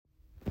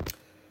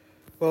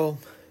Well,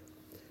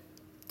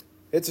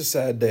 it's a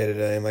sad day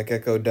today. My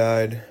gecko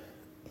died,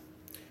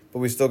 but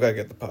we still gotta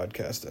get the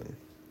podcast in.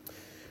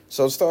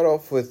 So let's start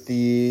off with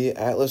the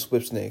Atlas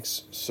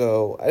Whipsnakes.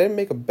 So I didn't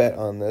make a bet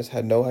on this,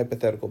 had no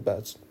hypothetical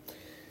bets.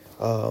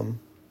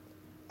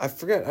 I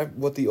forget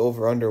what the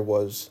over-under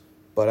was,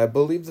 but I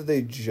believe that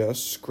they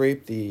just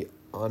scraped the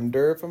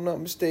under, if I'm not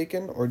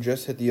mistaken, or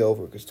just hit the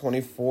over, because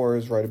 24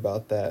 is right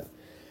about that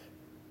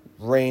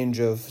range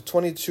of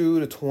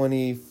 22 to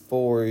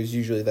 24 is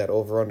usually that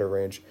over-under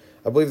range.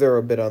 I believe they're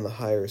a bit on the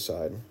higher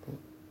side.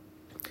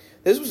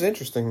 This was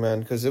interesting, man,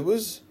 because it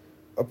was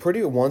a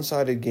pretty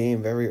one-sided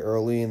game very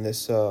early in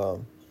this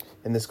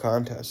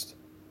contest.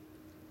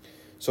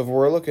 So if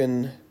we're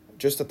looking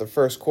just at the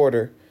first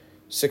quarter,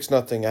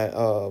 6-0 at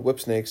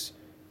Whipsnakes.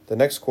 The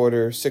next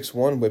quarter,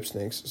 6-1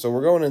 Whipsnakes. So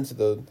we're going into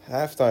the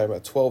halftime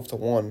at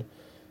 12-1,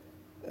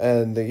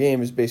 and the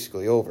game is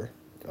basically over.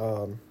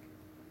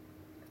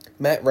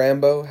 Matt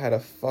Rambo had a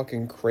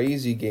fucking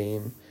crazy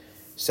game.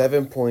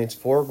 7 points,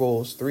 4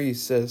 goals, 3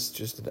 assists,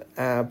 just an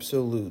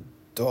absolute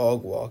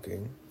dog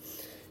walking.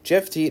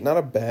 Jeff Teat, not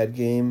a bad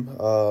game.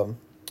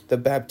 The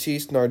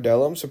Baptiste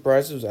Nardella, I'm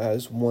surprised it was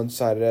as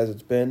one-sided as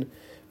it's been.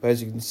 But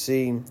as you can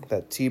see,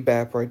 that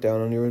T-BAP right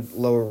down on your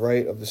lower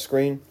right of the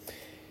screen,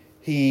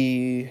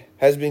 he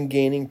has been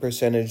gaining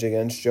percentage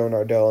against Joe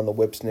Nardella and the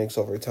Whipsnakes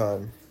over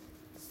time.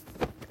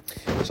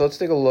 So let's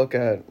take a look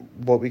at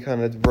what we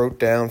kind of wrote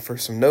down for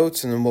some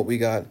notes and then what we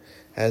got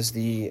as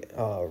the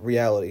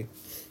reality.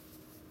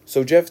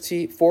 So Jeff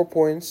Teat, 4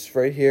 points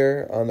right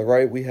here. On the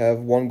right, we have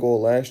 1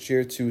 goal last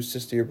year, 2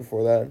 assists the year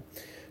before that.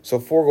 So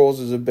 4 goals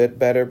is a bit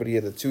better, but he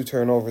had the 2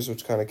 turnovers,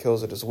 which kind of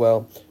kills it as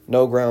well.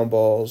 No ground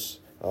balls.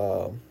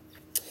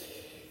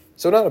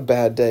 So not a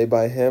bad day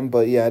by him,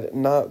 but yeah,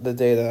 not the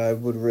day that I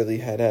would really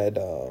had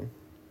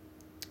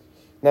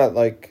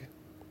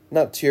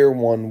not tier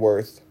 1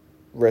 worth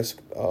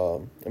risk,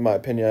 in my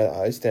opinion.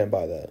 I stand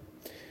by that.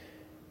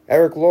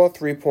 Eric Law,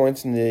 3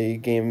 points in the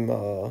game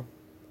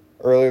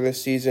earlier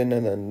this season,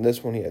 and then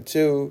this one he had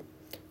 2.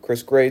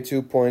 Chris Gray,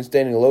 2 points.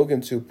 Danny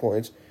Logan, 2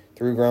 points.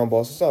 3 ground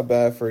balls. It's not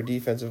bad for a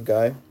defensive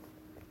guy.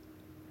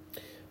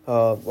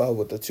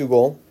 With the 2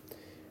 goal.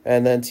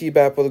 And then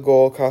T-BAP with a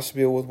goal,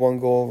 Casabille with 1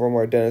 goal,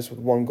 Romar Dennis with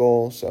 1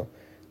 goal. So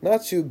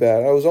not too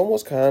bad. I was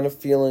almost kind of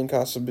feeling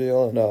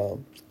Casabille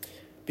and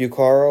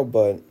Bucaro,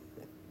 but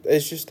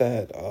it's just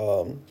that,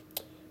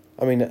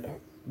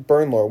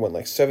 Bernlohr went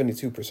like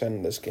 72%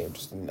 in this game.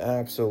 Just an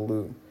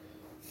absolute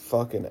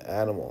fucking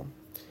animal.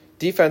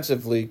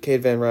 Defensively,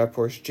 Cade Van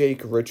Rapporch,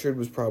 Jake Richard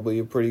was probably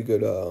a pretty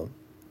good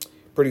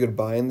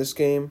buy in this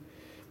game.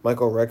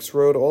 Michael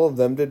Rexroad, all of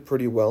them did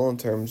pretty well in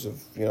terms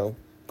of,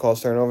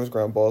 calls, turnovers,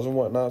 ground balls, and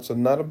whatnot. So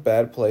not a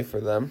bad play for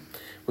them,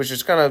 which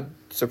is kind of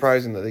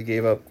surprising that they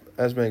gave up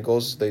as many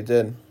goals as they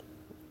did.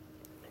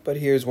 But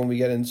here's when we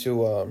get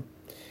into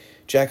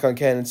Jack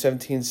Concannon,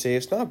 17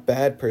 saves. Not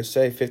bad per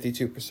se,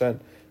 52%.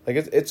 Like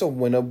it's a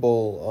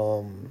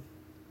winnable.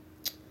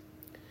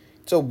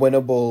 It's a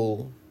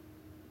winnable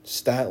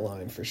stat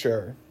line for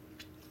sure.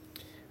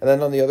 And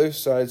then on the other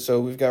side, so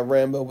we've got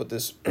Rambo with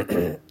this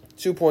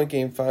 2-point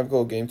game,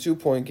 5-goal game,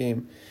 2-point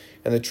game.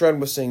 And the trend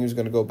was saying he was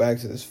going to go back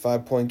to this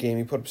 5-point game.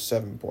 He put up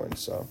 7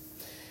 points. So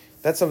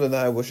that's something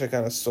that I wish I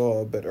kind of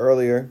saw a bit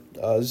earlier.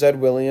 Zed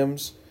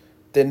Williams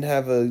didn't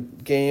have a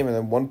game, and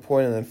then 1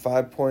 point, and then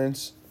 5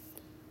 points.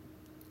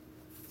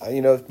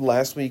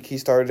 Last week he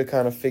started to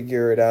kind of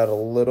figure it out a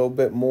little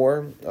bit more.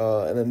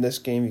 And then this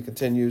game he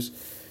continues.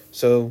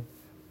 So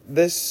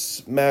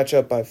this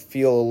matchup I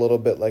feel a little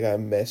bit like I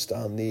missed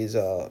on these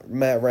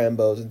Matt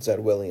Rambos and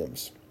Zed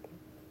Williams.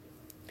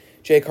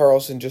 Jay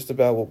Carlson, just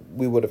about what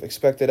we would have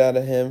expected out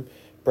of him.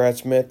 Brad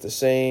Smith, the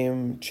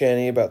same.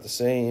 Channy, about the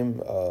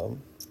same.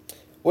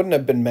 Wouldn't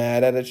have been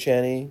mad at a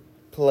Channy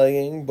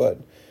playing, but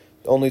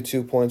only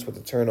 2 points with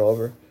the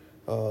turnover.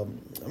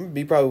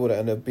 He probably would have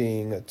ended up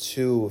being a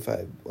 2 if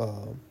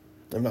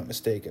I'm not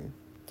mistaken.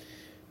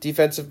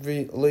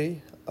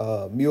 Defensively,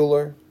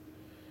 Mueller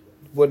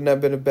wouldn't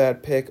have been a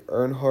bad pick.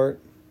 Earnhardt,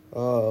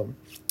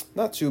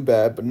 not too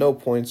bad, but no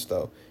points,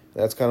 though.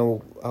 That's kind of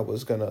what I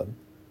was going to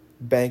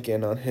bank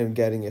in on him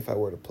getting if I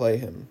were to play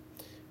him.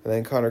 And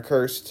then Connor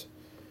Kirst,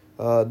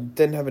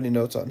 didn't have any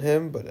notes on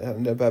him, but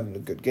ended up having a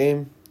good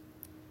game.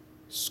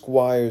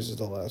 Squires is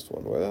the last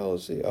one. Where the hell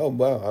is he? Oh,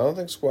 wow, I don't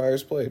think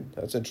Squires played.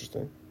 That's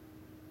interesting.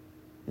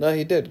 No,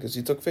 he did, because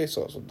he took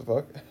faceoffs. What the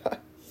fuck?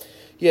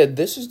 Yeah,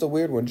 this is the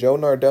weird one. Joe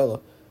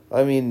Nardella.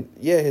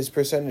 His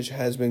percentage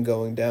has been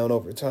going down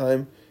over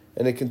time,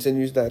 and it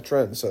continues that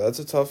trend, so that's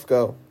a tough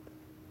go.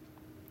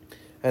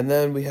 And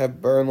then we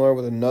have Bernlohr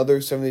with another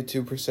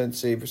 72%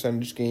 save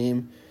percentage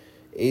game.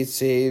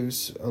 18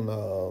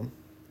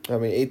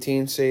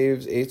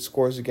 saves, 8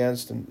 scores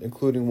against,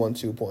 including 1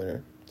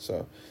 2-pointer.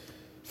 So,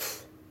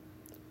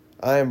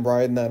 I am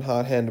riding that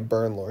hot hand of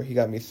Bernlohr. He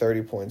got me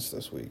 30 points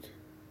this week.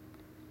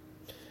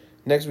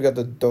 Next, we got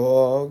the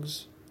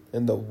Dogs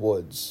and the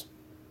Woods.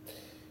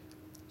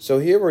 So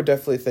here we're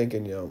definitely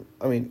thinking,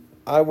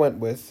 I went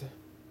with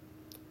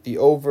the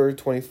over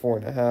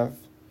 24.5.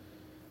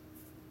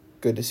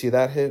 Good to see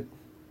that hit.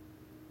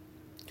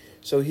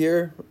 So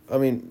here, I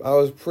mean, I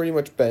was pretty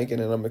much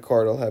banking on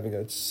McArdle having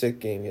a sick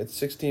game. He had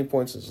 16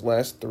 points in his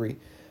last three,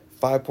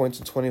 5 points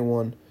in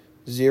 21,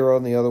 0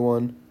 in the other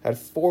one. Had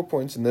 4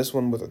 points in this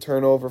one with a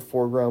turnover,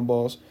 4 ground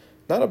balls.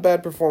 Not a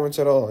bad performance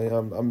at all.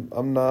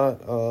 I'm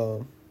not.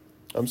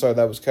 I'm sorry,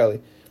 that was Kelly.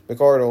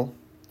 McArdle,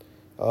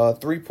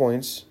 3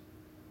 points,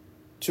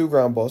 2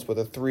 ground balls, but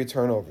the 3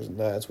 turnovers, and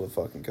that's what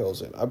fucking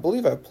kills it. I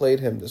believe I played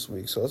him this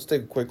week, so let's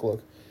take a quick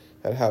look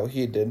at how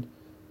he did.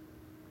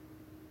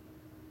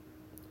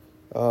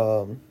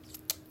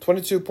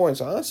 22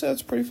 points. Honestly,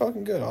 that's pretty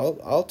fucking good.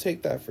 I'll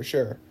take that for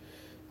sure.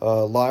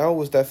 Lyle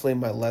was definitely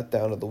my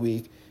letdown of the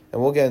week,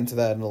 and we'll get into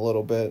that in a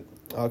little bit.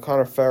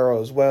 Connor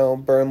Farrow as well.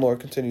 Burnlord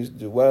continues to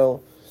do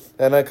well,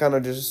 and I kind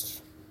of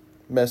just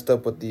messed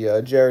up with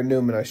the Jared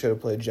Newman. I should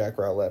have played Jack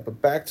Rowlett, but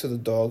back to the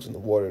dogs in the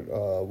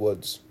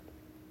woods.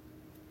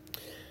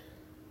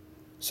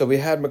 So we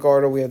had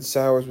McArdle, we had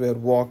Sowers, we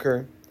had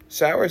Walker.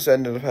 Sowers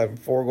ended up having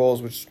 4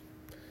 goals, which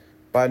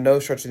by no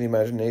stretch of the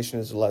imagination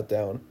is a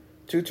letdown.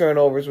 2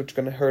 turnovers, which are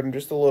going to hurt him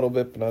just a little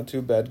bit, but not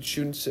too bad.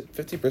 Shooting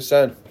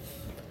 50%.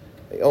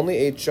 Only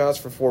 8 shots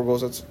for 4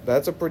 goals.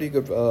 That's a pretty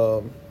good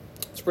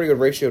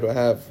ratio to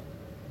have.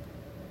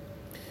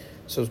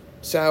 So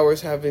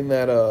Sowers having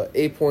that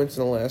 8 points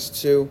in the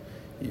last 2,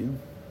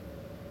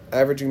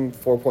 averaging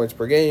 4 points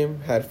per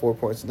game. Had 4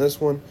 points in this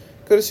one.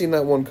 Could have seen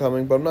that one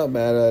coming, but I'm not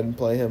mad I didn't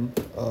play him.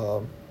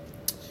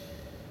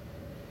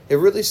 It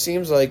really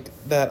seems like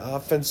that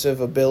offensive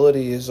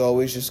ability is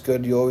always just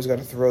good. You always got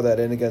to throw that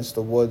in against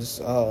the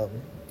Woods.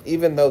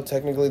 Even though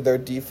technically their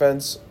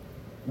defense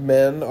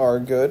men are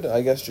good,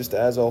 I guess just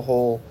as a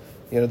whole,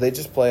 they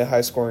just play a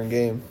high-scoring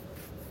game.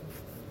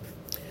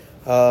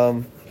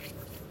 Kelly,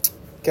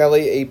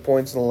 8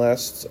 points in the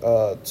last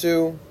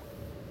 2.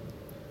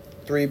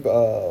 3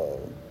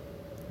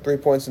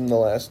 points in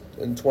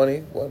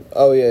 21.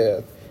 Oh,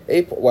 yeah.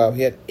 8. Wow,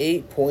 he had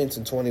 8 points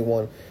in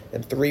 21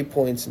 and 3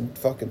 points in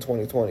fucking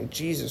 2020.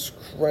 Jesus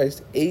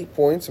Christ, 8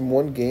 points in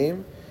one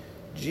game?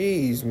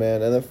 Jeez,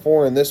 man. And then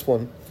 4 in this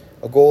one.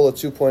 A goal, a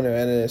 2-pointer,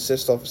 and an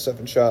assist off of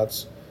 7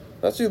 shots.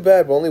 Not too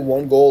bad, but only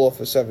 1 goal off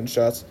of 7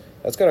 shots.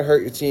 That's going to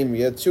hurt your team.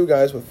 You had 2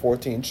 guys with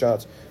 14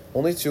 shots.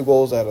 Only 2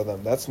 goals out of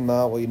them. That's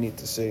not what you need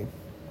to see.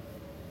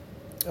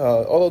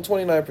 Although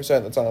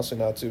 29%, that's honestly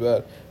not too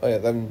bad. Oh, yeah,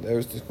 then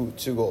there's the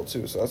 2 goal,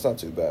 too, so that's not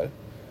too bad.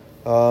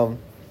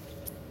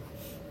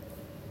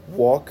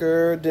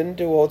 Walker didn't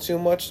do all too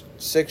much.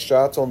 6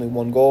 shots, only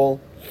 1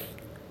 goal.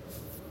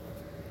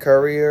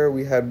 Courier,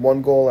 we had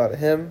 1 goal out of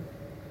him.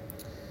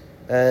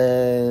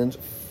 And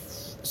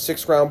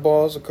 6 ground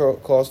balls, a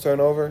close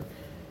turnover,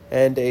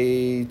 and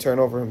a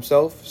turnover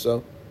himself.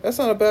 So that's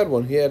not a bad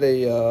one. He had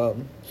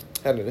an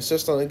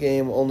assist on the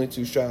game, only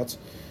 2 shots.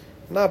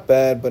 Not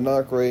bad, but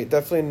not great.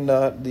 Definitely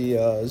not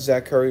the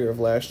Zach Courier of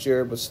last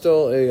year, but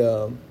still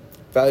a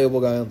valuable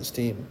guy on this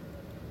team.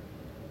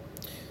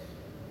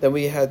 Then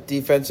we had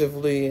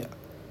defensively,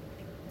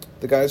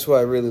 the guys who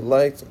I really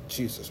liked.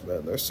 Jesus,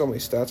 man, there's so many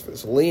stats for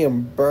this.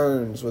 Liam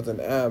Burns with an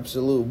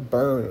absolute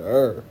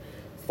burner.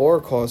 4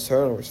 caused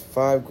turnovers,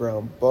 5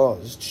 ground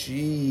balls.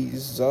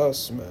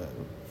 Jesus,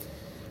 man.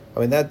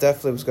 I mean, that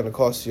definitely was going to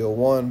cost you a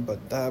 1,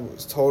 but that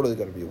was totally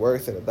going to be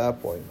worth it at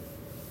that point.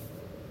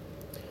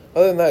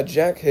 Other than that,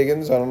 Jack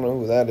Higgins, I don't know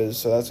who that is,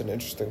 so that's an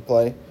interesting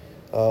play.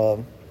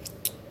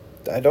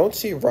 I don't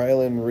see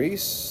Rylan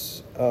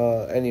Reese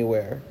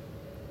anywhere,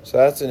 so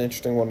that's an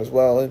interesting one as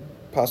well.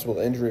 Possible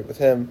injury with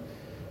him.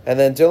 And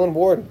then Dylan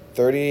Ward,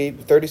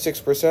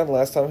 36%.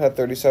 Last time had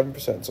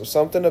 37%. So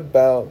something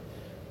about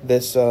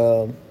this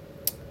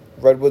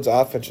Redwoods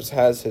offense just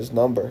has his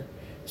number.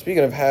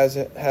 Speaking of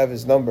have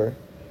his number,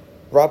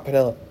 Rob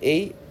Piniella,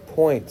 8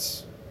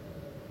 points,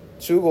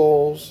 2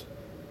 goals,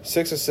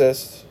 6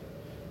 assists,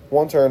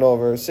 1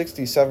 turnover,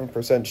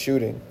 67%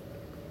 shooting.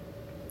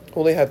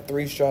 Only had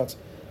 3 shots.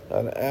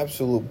 An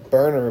absolute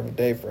burner of a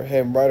day for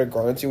him. Ryder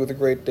Garnsey with a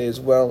great day as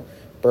well.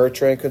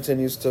 Bertrand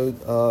continues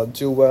to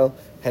do well.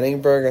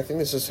 Henningberg, I think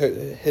this is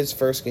his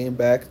first game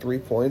back, 3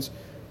 points.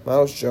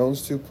 Miles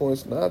Jones, 2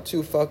 points. Not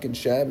too fucking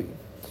shabby.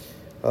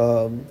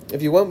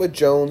 If you went with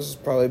Jones, it's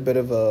probably a bit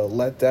of a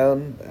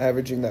letdown,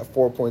 averaging that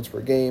 4 points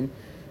per game.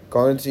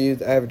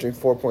 Garnsey, averaging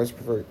 4 points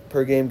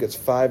per game, gets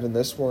 5 in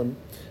this one.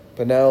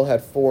 Pennell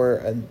had 4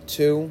 and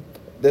 2.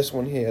 This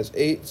one he has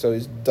 8, so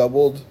he's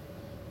doubled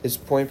his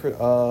point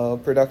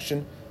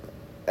production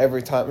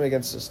every time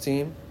against his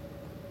team.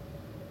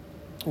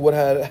 Would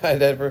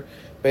had ever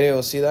been able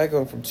to see that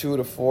going from 2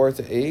 to 4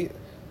 to 8?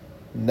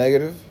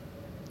 Negative.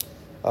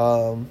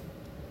 Let's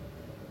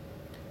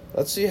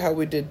see how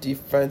we did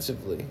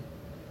defensively.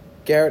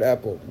 Garrett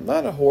Apple,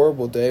 not a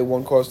horrible day.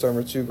 1 caused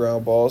turnover, 2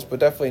 ground balls, but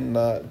definitely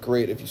not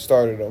great if you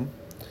started him.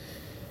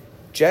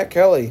 Jack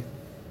Kelly,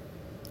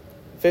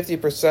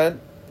 50%,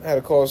 had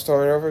a caused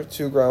turnover,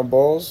 2 ground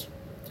balls,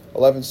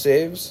 11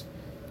 saves.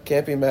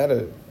 Can't be mad at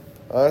it.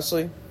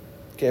 Honestly,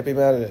 can't be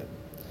mad at it.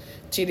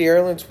 T.D.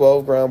 Erlin,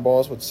 12 ground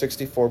balls with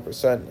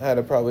 64%.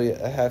 Had probably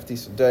a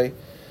half-decent day.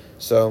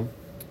 So,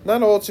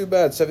 not all too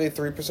bad.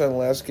 73%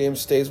 last game.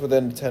 Stays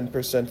within the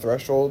 10%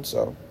 threshold.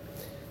 So,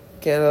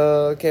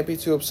 Can't be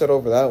too upset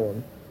over that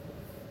one.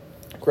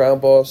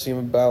 Ground balls seem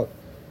about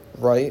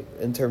right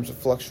in terms of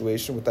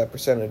fluctuation with that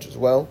percentage as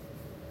well.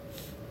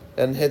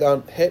 And hit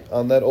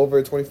on that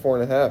over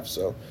 24.5,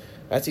 so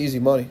that's easy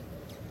money.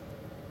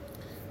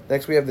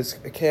 Next we have this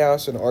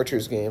Chaos and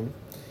Archers game.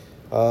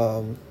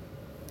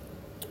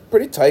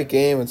 Pretty tight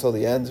game until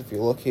the end if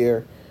you look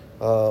here.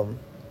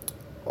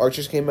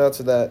 Archers came out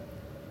to that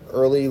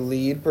early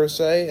lead per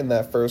se in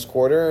that first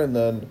quarter and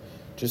then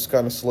just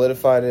kind of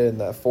solidified it in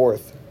that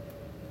fourth.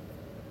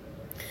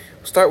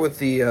 We'll start with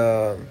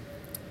the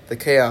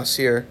Chaos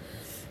here.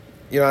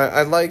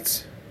 I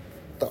liked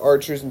the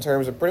Archers in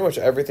terms of pretty much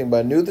everything, but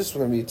I knew this was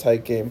going to be a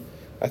tight game.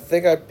 I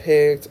think I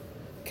picked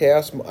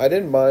Chaos. I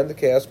didn't mind the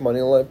Chaos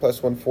money line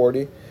plus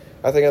 140.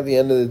 I think at the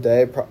end of the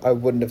day, I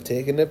wouldn't have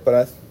taken it,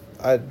 but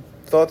I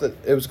thought that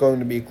it was going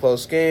to be a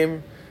close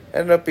game.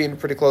 Ended up being a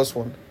pretty close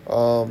one.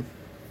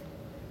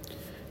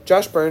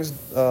 Josh Burns,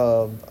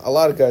 a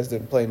lot of guys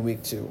didn't play in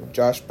week 2.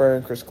 Josh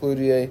Burns, Chris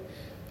Cloutier,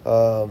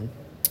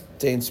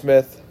 Dane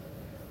Smith.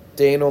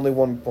 Dane only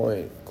 1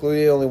 point.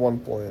 Cloutier only 1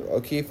 point.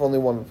 O'Keefe only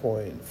 1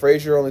 point.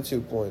 Frazier only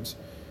 2 points.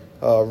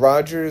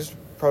 Rogers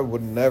probably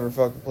would have never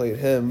fucking played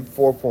him,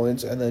 4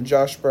 points. And then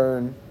Josh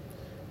Byrne,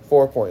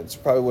 4 points.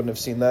 Probably wouldn't have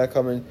seen that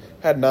coming.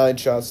 Had 9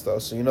 shots, though,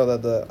 so you know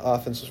that the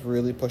offense was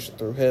really pushing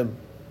through him.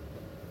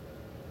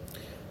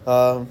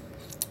 Not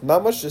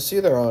much to see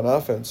there on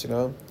offense,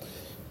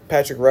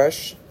 Patrick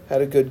Resch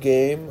had a good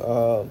game.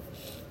 I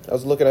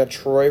was looking at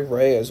Troy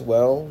Ray as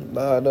well.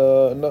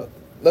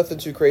 Nothing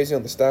too crazy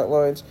on the stat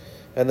lines.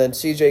 And then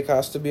CJ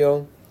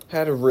Costabile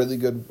had a really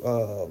good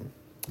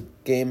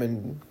game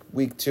in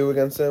week 2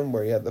 against him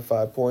where he had the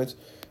 5 points.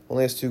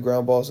 Only has 2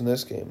 ground balls in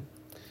this game.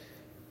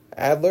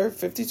 Adler,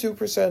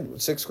 52%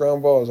 with 6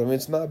 ground balls. I mean,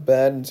 it's not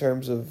bad in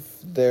terms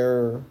of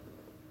their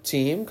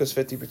team because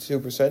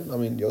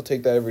 52%, you'll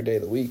take that every day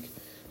of the week.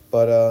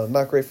 But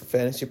not great for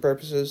fantasy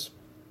purposes.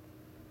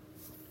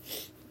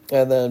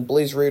 And then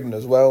Blaze Reedman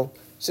as well.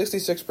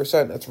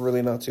 66%, that's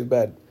really not too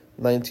bad.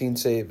 19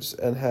 saves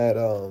and had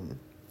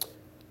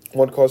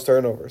 1 caused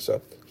turnover.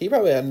 So he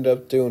probably ended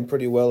up doing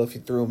pretty well if you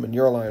threw him in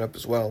your lineup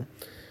as well.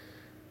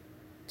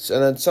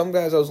 And then some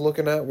guys I was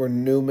looking at were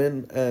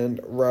Newman and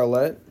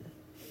Rowlett.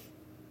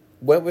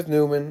 Went with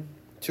Newman,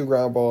 2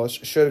 ground balls.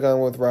 Should have gone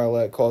with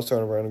Rowlett, caused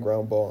turnover and a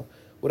ground ball.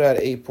 Would have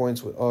had 8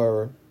 points would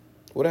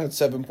have had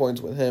 7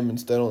 points with him,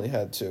 instead only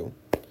had 2.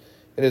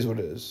 It is what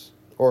it is.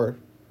 Or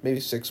maybe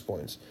 6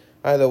 points.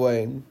 Either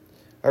way,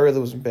 I really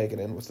wasn't banking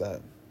in with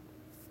that.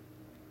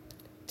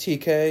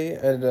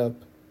 TK ended up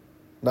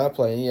not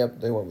playing. Yep,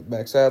 they went with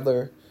Max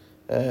Adler.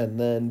 And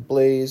then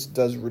Blaze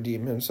does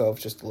redeem himself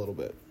just a little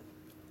bit.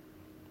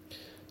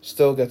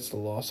 Still gets the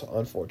loss,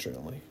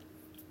 unfortunately.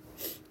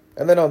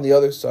 And then on the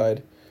other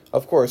side,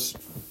 of course,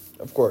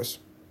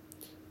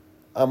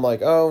 I'm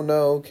like, oh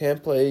no,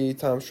 can't play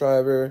Tom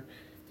Schreiber.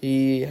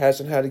 He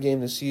hasn't had a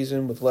game this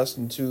season with less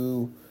than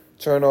 2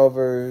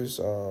 turnovers.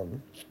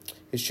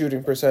 His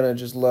shooting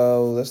percentage is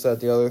low. This, that,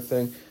 the other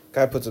thing.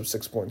 Guy puts up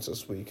 6 points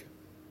this week.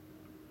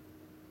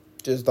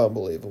 Just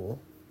unbelievable.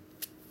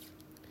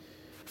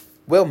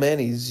 Will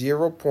Manny,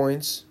 0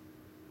 points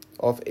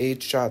off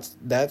 8 shots.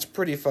 That's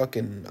pretty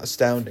fucking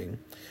astounding.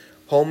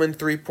 Holman,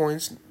 3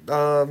 points.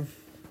 Can't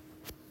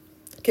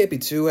be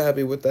too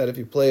happy with that if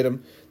you played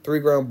him. 3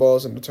 ground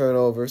balls and a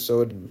turnover,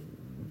 so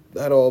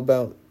that all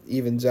about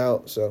evens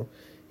out. So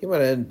he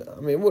might end.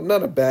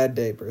 Not a bad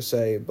day per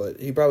se, but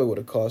he probably would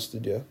have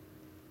costed you.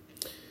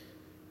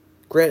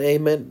 Grant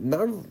Ament,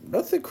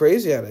 nothing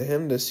crazy out of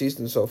him this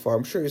season so far.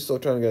 I'm sure he's still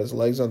trying to get his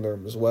legs under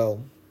him as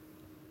well.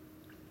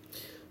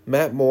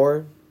 Matt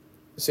Moore,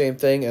 same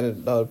thing,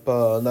 ended up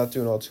not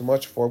doing all too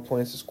much. 4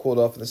 points, is cooled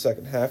off in the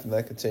second half, and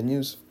that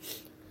continues.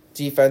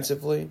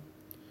 Defensively,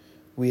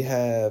 we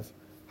have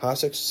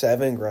Hasek,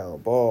 7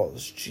 ground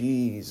balls.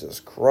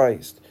 Jesus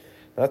Christ.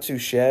 Not too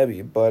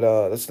shabby, but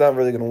that's not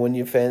really going to win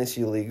you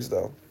fantasy leagues,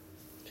 though.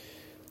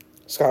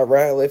 Scott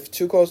Ratliff,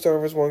 2 caused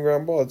turnovers, 1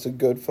 ground ball. It's a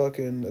good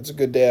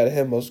day out of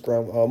him. Most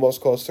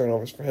caused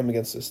turnovers for him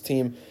against this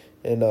team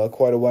in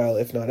quite a while,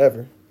 if not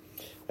ever.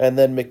 And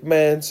then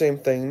McMahon, same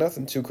thing.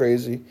 Nothing too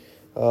crazy.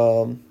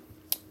 Wouldn't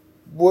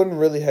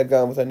really have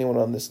gone with anyone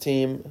on this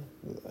team,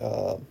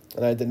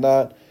 and I did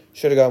not.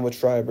 Should have gone with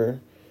Schreiber.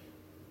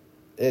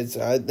 I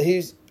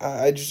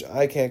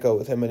can't go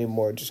with him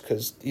anymore just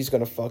because he's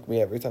gonna fuck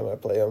me every time I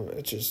play him.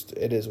 It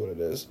is what it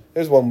is.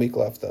 There's 1 week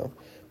left though.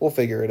 We'll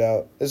figure it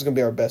out. This is gonna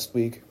be our best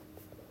week.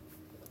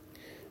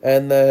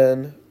 And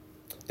then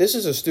this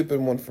is a stupid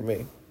one for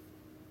me.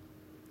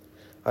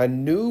 I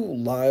knew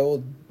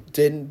Lyle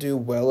didn't do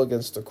well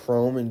against the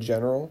Chrome in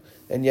general,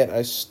 and yet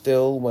I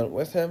still went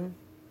with him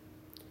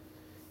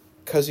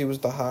because he was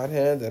the hot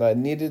hand, and I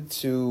needed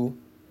to,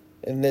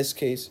 in this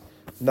case,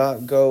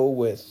 not go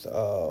with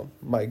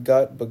my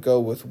gut, but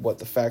go with what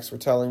the facts were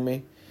telling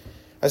me.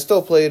 I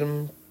still played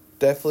him.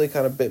 Definitely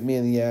kind of bit me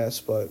in the ass,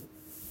 but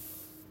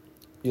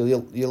you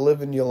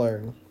live and you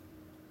learn.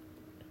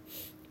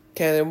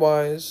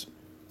 Cannon-wise,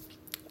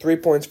 3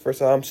 points for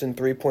Thompson,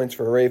 3 points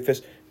for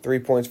Rafis, 3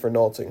 points for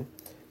Nolting.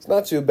 It's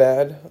not too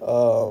bad.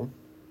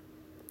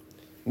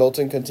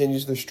 Milton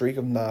continues the streak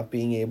of not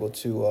being able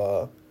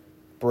to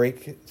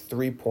break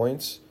 3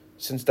 points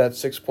since that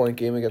 6-point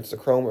game against the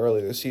Chrome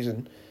earlier this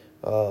season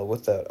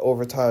with that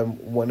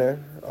overtime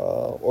winner,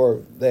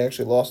 or they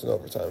actually lost in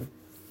overtime.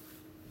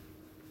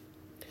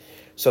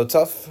 So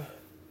tough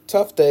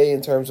day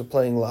in terms of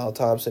playing Lyle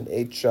Thompson.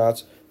 8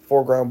 shots,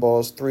 4 ground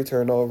balls, 3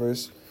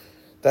 turnovers.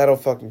 That'll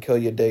fucking kill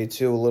your day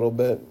too a little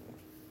bit.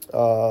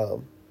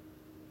 And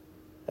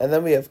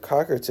then we have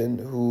Cockerton,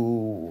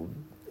 who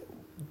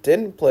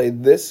didn't play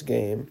this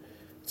game.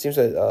 It seems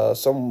that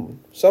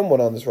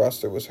someone on this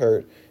roster was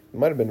hurt. It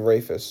might have been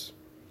Rafus.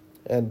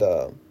 And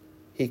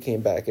he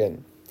came back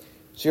in.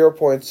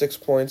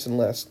 0.6 points in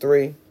the last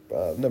 3.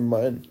 Never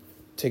mind.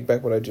 Take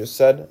back what I just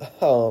said.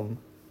 And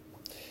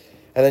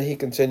then he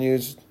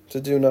continues to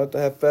do not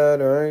that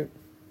bad, all right?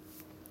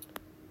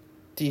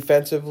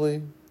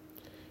 Defensively,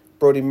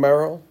 Brody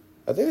Merrill.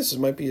 I think this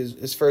might be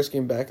his first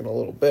game back in a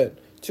little bit.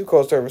 2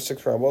 calls to over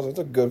 6 ground balls. That's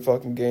a good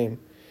fucking game.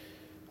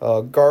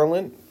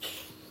 Garland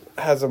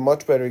has a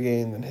much better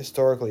game than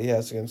historically he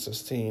has against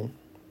this team.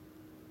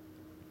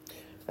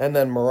 And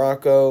then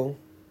Morocco.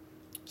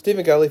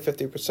 Stephen Kelly,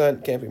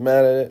 50%. Can't be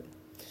mad at it.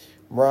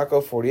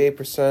 Morocco,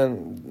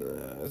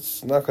 48%.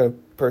 It's not going to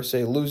per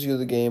se lose you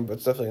the game, but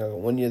it's definitely not going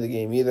to win you the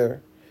game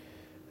either.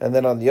 And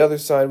then on the other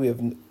side, we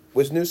have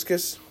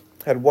Wisniewski.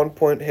 Had 1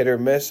 point hit or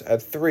miss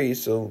at 3,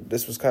 so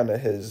this was kind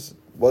of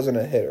wasn't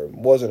a hit or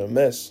wasn't a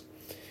miss.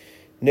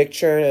 Nick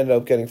Churn ended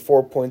up getting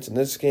 4 points in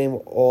this game,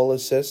 all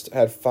assists,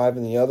 had 5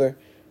 in the other.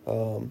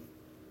 And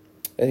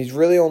he's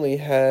really only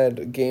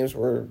had games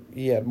where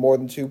he had more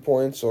than 2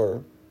 points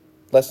or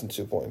less than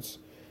 2 points.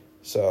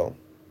 So,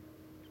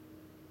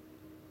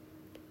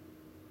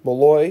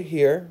 Malloy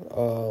here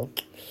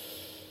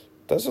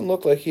doesn't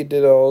look like he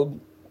did all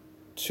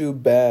too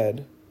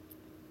bad.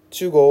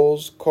 2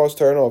 goals, caused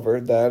turnover,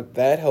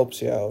 that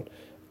helps you out.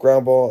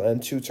 Ground ball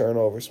and 2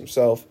 turnovers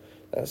himself.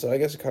 So I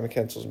guess it kind of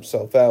cancels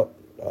himself out.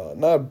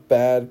 Not a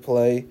bad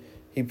play.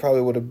 He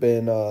probably would have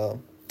been a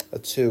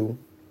 2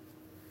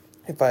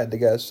 if I had to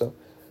guess. So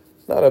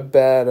not a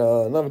bad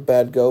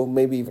go.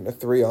 Maybe even a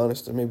 3,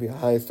 honestly. Maybe a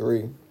high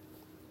 3.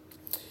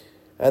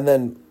 And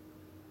then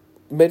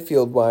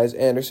midfield-wise,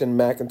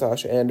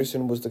 McIntosh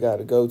Anderson was the guy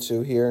to go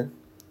to here.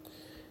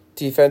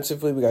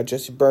 Defensively, we got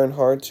Jesse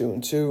Bernhardt,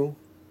 2-2.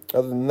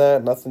 Other than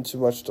that, nothing too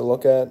much to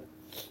look at.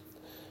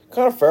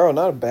 Connor Farrell,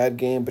 not a bad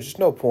game, but just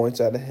no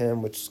points out of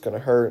him, which is going to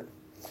hurt.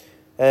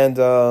 And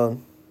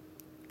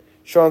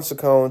Sean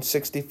Saccone,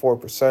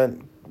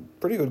 64%.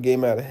 Pretty good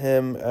game out of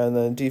him. And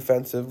then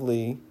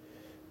defensively,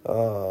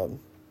 had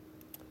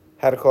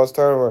a cause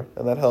turnover,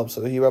 and that helps.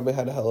 So he probably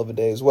had a hell of a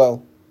day as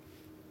well.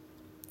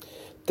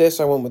 This,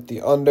 I went with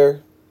the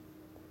under.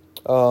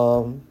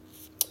 That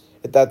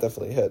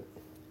definitely hit.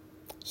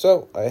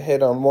 So I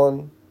hit on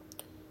one,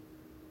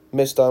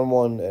 missed on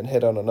one, and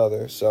hit on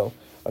another. So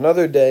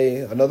another day,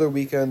 another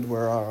weekend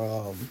where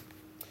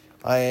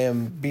I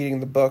am beating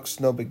the Bucks.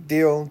 No big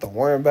deal. Don't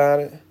worry about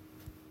it.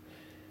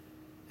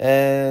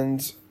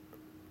 And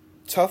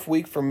tough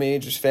week for me,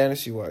 just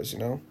fantasy-wise, you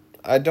know.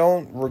 I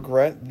don't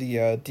regret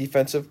the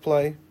defensive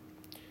play.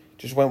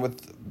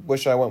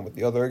 Wish I went with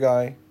the other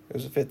guy. It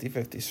was a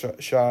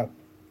 50-50 shot.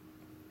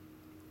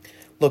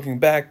 Looking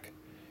back,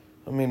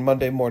 I mean,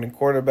 Monday morning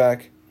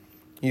quarterback,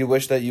 you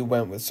wish that you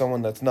went with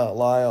someone that's not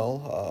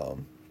Lyle.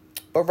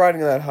 But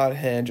riding that hot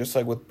hand, just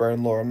like with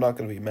Bernlohr, I'm not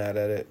going to be mad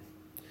at it.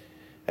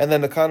 And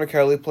then the Connor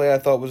Kelly play I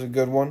thought was a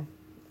good one.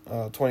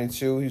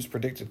 22, he was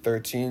predicted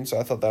 13, so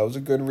I thought that was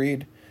a good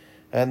read.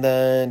 And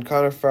then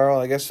Connor Farrell,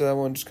 I guess that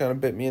one just kind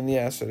of bit me in the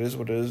ass. It is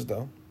what it is,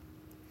 though.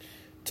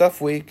 Tough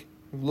week.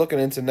 Looking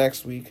into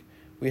next week,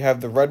 we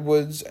have the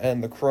Redwoods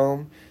and the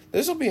Chrome.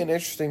 This will be an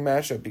interesting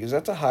matchup because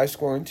that's a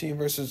high-scoring team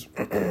versus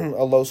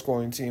a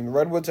low-scoring team. The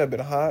Redwoods have been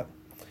hot,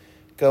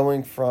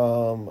 going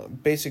from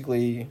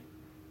basically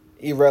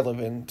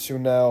irrelevant to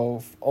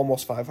now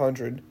almost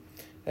 500.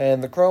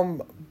 And the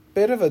Chrome,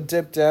 bit of a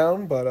dip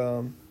down,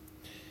 but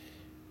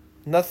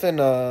nothing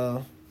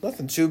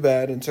too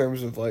bad in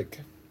terms of,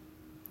 like,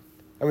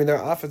 I mean,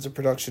 their offensive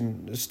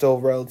production is still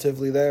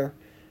relatively there,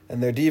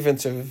 and their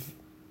defensive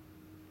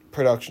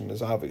production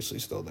is obviously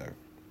still there.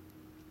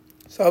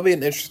 So that'll be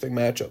an interesting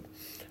matchup.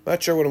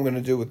 Not sure what I'm going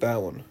to do with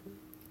that one.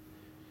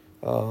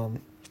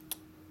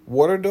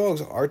 Water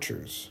Dogs,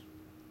 Archers.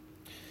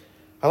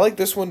 I like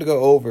this one to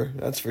go over,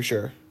 that's for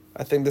sure.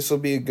 I think this will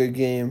be a good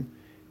game.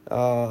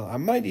 I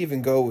might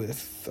even go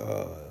with...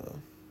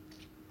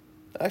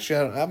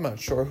 Actually, I'm not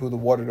sure who the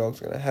Water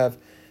Dogs are going to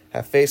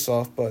have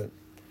face-off, but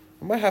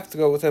I might have to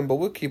go with him, but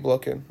we'll keep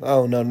looking.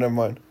 Oh, no, never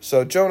mind.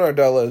 So Joe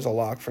Nardella is a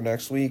lock for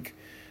next week.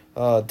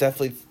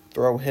 Definitely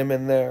throw him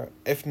in there.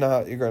 If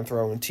not, you're going to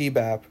throw in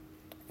T-Bap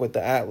with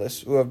the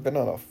Atlas, who have been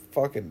on a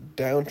fucking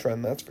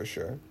downtrend, that's for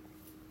sure.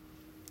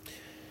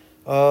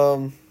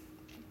 Chrome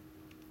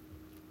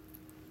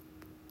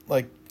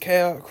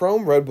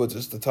Redwoods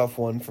is the tough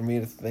one for me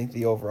to think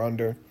the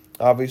over-under.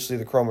 Obviously,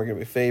 the Chrome are going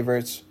to be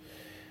favorites.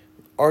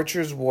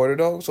 Archers, Water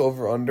Dogs,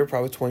 over-under,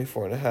 probably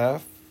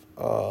 24.5.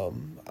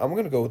 I'm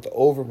going to go with the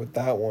over with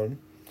that one.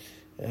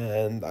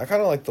 And I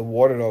kind of like the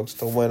Water Dogs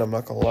to win, I'm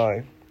not going to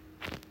lie.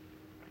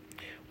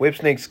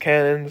 Whipsnakes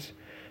Cannons,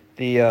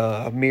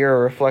 the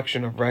mirror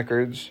reflection of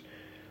records.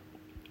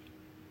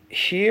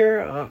 Here,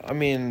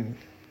 I'm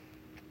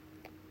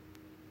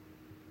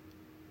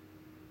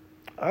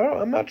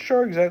not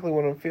sure exactly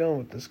what I'm feeling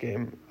with this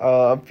game.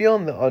 I'm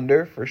feeling the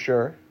under for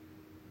sure.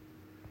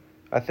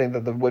 I think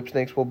that the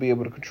Whipsnakes will be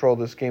able to control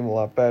this game a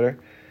lot better.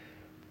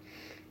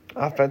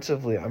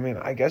 Offensively,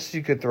 I guess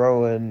you could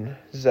throw in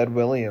Zed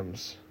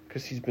Williams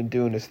because he's been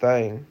doing his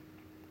thing.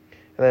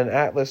 And then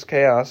Atlas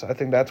Chaos, I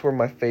think that's where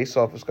my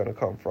face-off is going to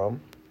come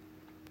from.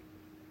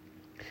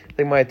 I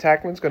think my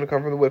attackman's going to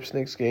come from the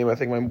Whipsnakes game. I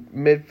think my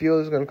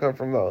midfield is going to come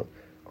from the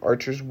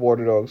Archers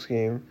Water Dogs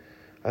game.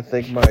 I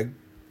think my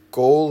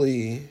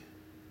goalie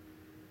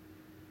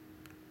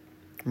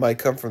might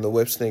come from the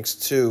Whipsnakes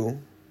too.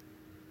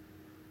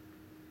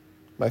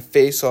 My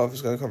face-off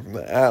is going to come from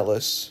the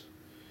Atlas.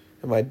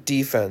 And my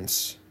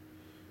defense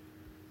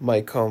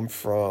might come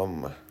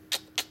from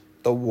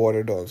the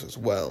Water Dogs as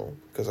well,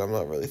 because I'm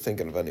not really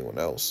thinking of anyone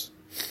else.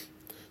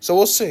 So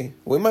we'll see.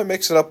 We might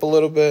mix it up a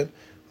little bit.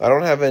 I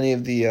don't have any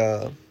of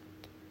the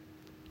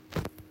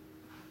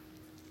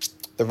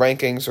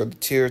rankings or the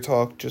tier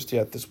talk just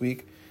yet this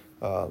week.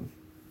 But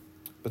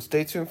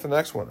stay tuned for the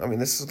next one.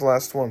 This is the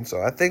last one,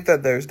 so I think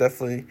that there's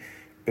definitely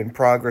been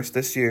progress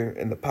this year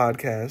in the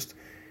podcast,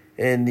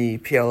 in the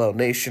PLL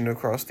Nation,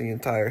 across the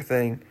entire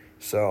thing.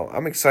 So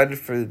I'm excited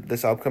for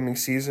this upcoming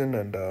season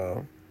and,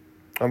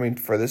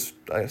 for this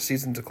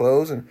season to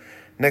close and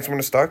next one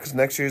to start, because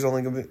next year is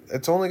only going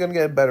to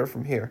get better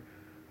from here.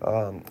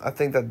 I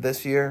think that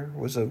this year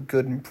was a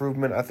good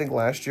improvement. I think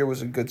last year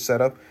was a good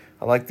setup.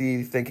 I like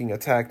the thinking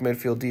attack,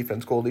 midfield,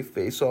 defense, goalie,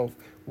 face-off.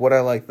 What I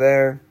like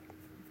there,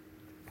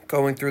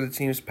 going through the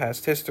team's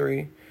past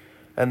history,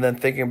 and then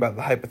thinking about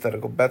the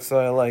hypothetical bets that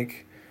I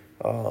like.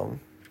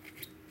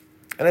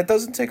 And it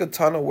doesn't take a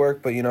ton of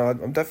work, but,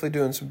 I'm definitely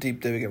doing some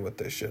deep digging with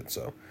this shit.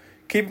 So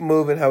keep it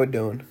moving. How we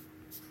doing?